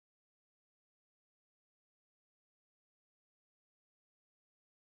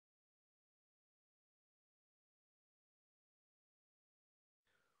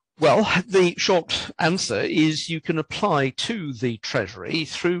Well, the short answer is you can apply to the Treasury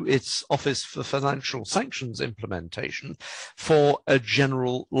through its Office for Financial Sanctions implementation for a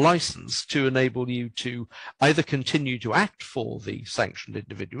general license to enable you to either continue to act for the sanctioned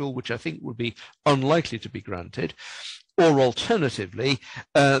individual, which I think would be unlikely to be granted, or alternatively,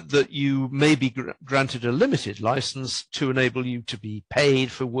 that you may be granted a limited license to enable you to be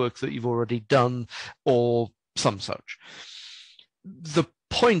paid for work that you've already done or some such. The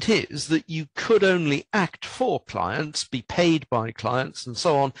point is that you could only act for clients, be paid by clients and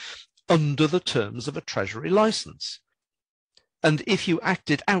so on, under the terms of a Treasury license. And if you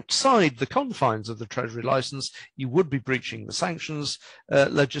acted outside the confines of the Treasury license, you would be breaching the sanctions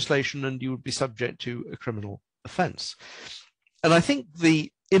legislation and you would be subject to a criminal offence. And I think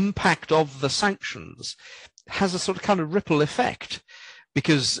the impact of the sanctions has a sort of kind of ripple effect,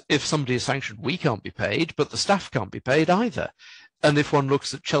 because if somebody is sanctioned, we can't be paid, but the staff can't be paid either. And if one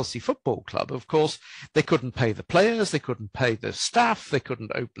looks at Chelsea Football Club, of course, they couldn't pay the players, they couldn't pay the staff, they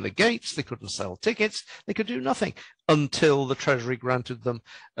couldn't open the gates, they couldn't sell tickets, they could do nothing until the Treasury granted them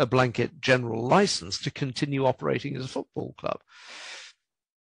a blanket general license to continue operating as a football club.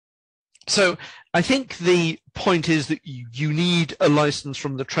 So I think the point is that you need a license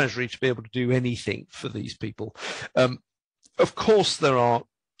from the Treasury to be able to do anything for these people. Of course, there are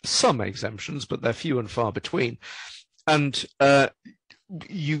some exemptions, but they're few and far between. And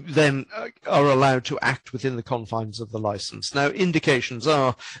you then are allowed to act within the confines of the license. Now, indications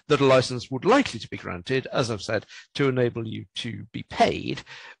are that a license would likely to be granted, as I've said, to enable you to be paid,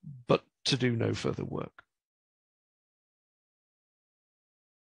 but to do no further work.